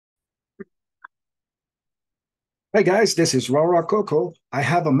Hey guys, this is Rara Coco. I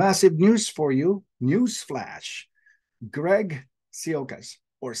have a massive news for you. News flash. Greg Siokas,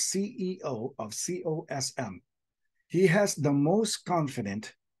 or CEO of COSM, he has the most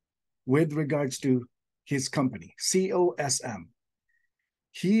confident with regards to his company, COSM.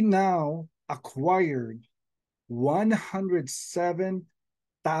 He now acquired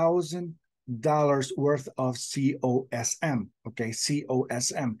 $107,000 worth of COSM. Okay,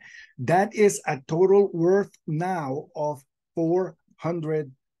 COSM. That is a total worth now of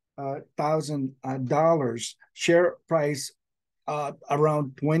 $400,000. Share price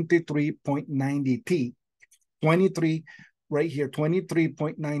around 23.90 T. 23 right here,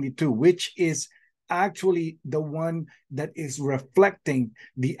 23.92, which is actually the one that is reflecting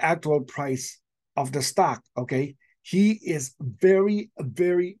the actual price of the stock. Okay. He is very,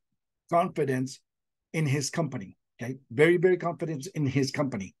 very confident in his company. Okay. Very, very confident in his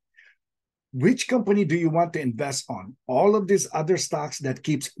company. Which company do you want to invest on? All of these other stocks that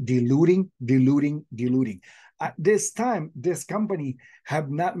keeps diluting. At this time, this company have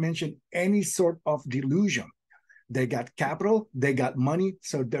not mentioned any sort of dilution. They got capital, they got money,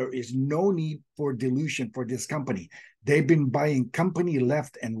 so there is no need for dilution for this company. They've been buying company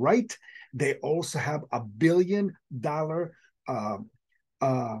left and right. They also have $1 billion uh,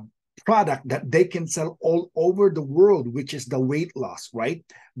 product that they can sell all over the world, which is the weight loss, right?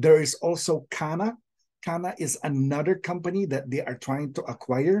 There is also Kana. Kana is another company that they are trying to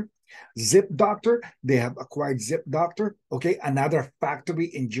acquire. Zip Doctor, they have acquired Zip Doctor, okay, another factory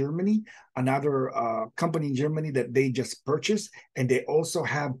in Germany, another company in Germany that they just purchased, and they also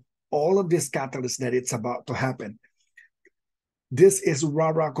have all of this catalyst that it's about to happen. This is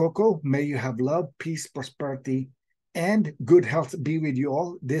Rara Coco. May you have love, peace, prosperity, and good health be with you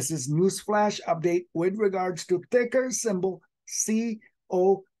all. This is Newsflash update with regards to ticker symbol COSM.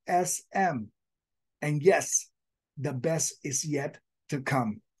 And yes, the best is yet to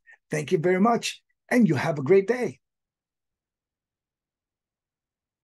come. Thank you very much, and you have a great day.